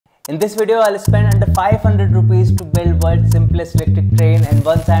In this video, I'll spend under 500 rupees to build world's simplest electric train, and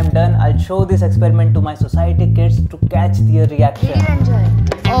once I'm done, I'll show this experiment to my society kids to catch their reaction. Did you enjoy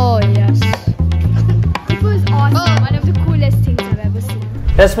it? Oh yes. It was awesome. One of the coolest things I've ever seen.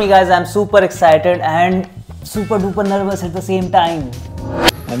 Trust me guys, I'm super excited and super duper nervous at the same time.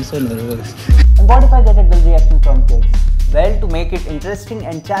 I'm so nervous. And what if I get a good reaction from kids? Well, to make it interesting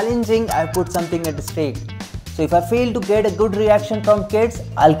and challenging, I put something at stake. So if I fail to get a good reaction from kids,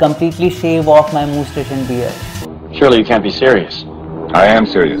 I'll completely shave off my moustache and beard. Surely you can't be serious. I am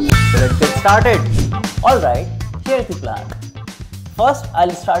serious. So let's get started. Alright, here's the plan. First,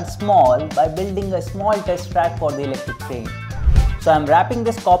 I'll start small by building a small test track for the electric train. So I'm wrapping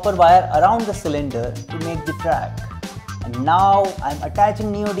this copper wire around the cylinder to make the track. And now I'm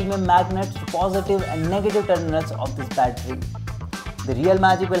attaching neodymium magnets to positive and negative terminals of this battery. The real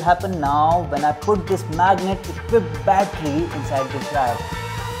magic will happen now when I put this magnet-equipped battery inside the track.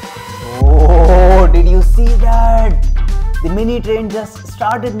 Oh, did you see that? The mini train just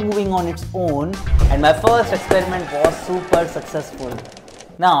started moving on its own, and my first experiment was super successful.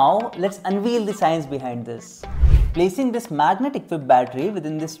 Now, let's unveil the science behind this. Placing this magnet-equipped battery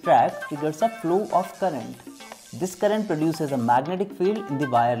within this track triggers a flow of current. This current produces a magnetic field in the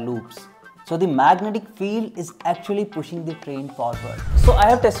wire loops. So the magnetic field is actually pushing the train forward. So I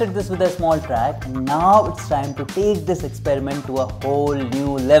have tested this with a small track, and now it's time to take this experiment to a whole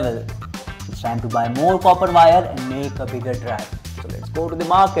new level. It's time to buy more copper wire and make a bigger track. So let's go to the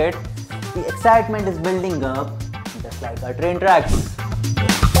market. The excitement is building up, just like our train tracks.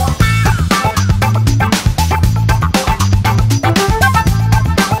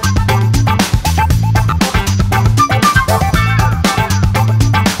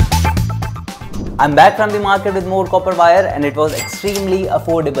 I'm back from the market with more copper wire, and it was extremely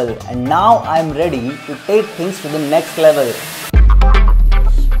affordable, and now I'm ready to take things to the next level.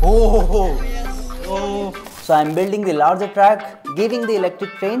 So I'm building the larger track, giving the electric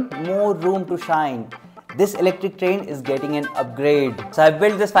train more room to shine. This electric train is getting an upgrade. So I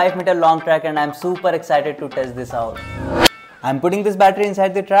built this 5-meter long track, and I'm super excited to test this out. I'm putting this battery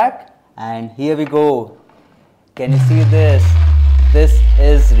inside the track, and here we go. Can you see this? This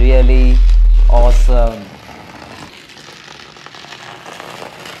is really awesome.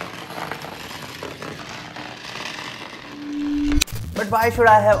 But why should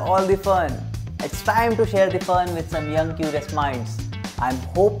I have all the fun? It's time to share the fun with some young curious minds. I'm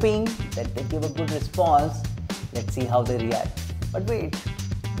hoping that they give a good response. Let's see how they react. But wait,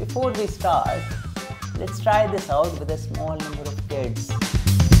 before we start, let's try this out with a small number of kids.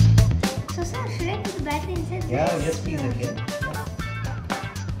 So sir, should I put the battery inside? Yeah, this? yes please again.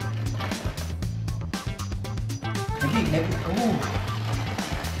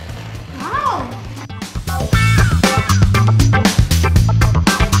 Wow!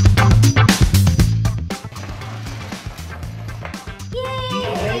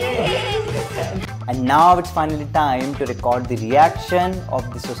 And now it's finally time to record the reaction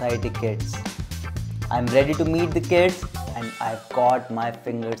of the society kids. I'm ready to meet the kids, and I've got my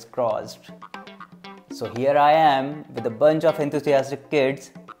fingers crossed. So here I am with a bunch of enthusiastic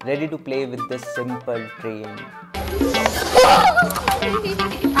kids ready to play with this simple train.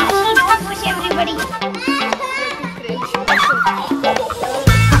 Don't push everybody.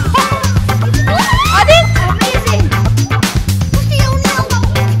 Adith! Amazing!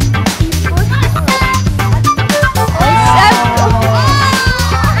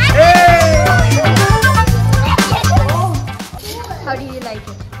 How do you like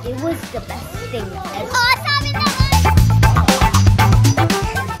it? It was the best thing ever.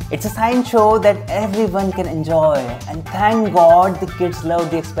 It's a science show that everyone can enjoy, and thank God the kids love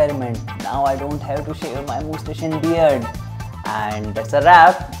the experiment. Now I don't have to shave my moustache and beard. And that's a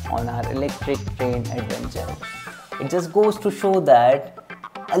wrap on our electric train adventure. It just goes to show that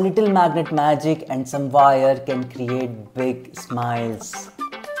a little magnet magic and some wire can create big smiles.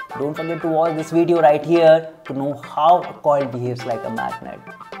 Don't forget to watch this video right here to know how a coil behaves like a magnet.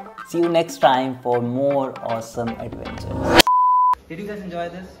 See you next time for more awesome adventures. Did you guys enjoy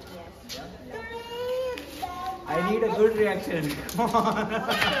this? Yes. I need a good reaction. Come on.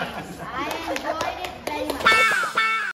 I enjoyed it.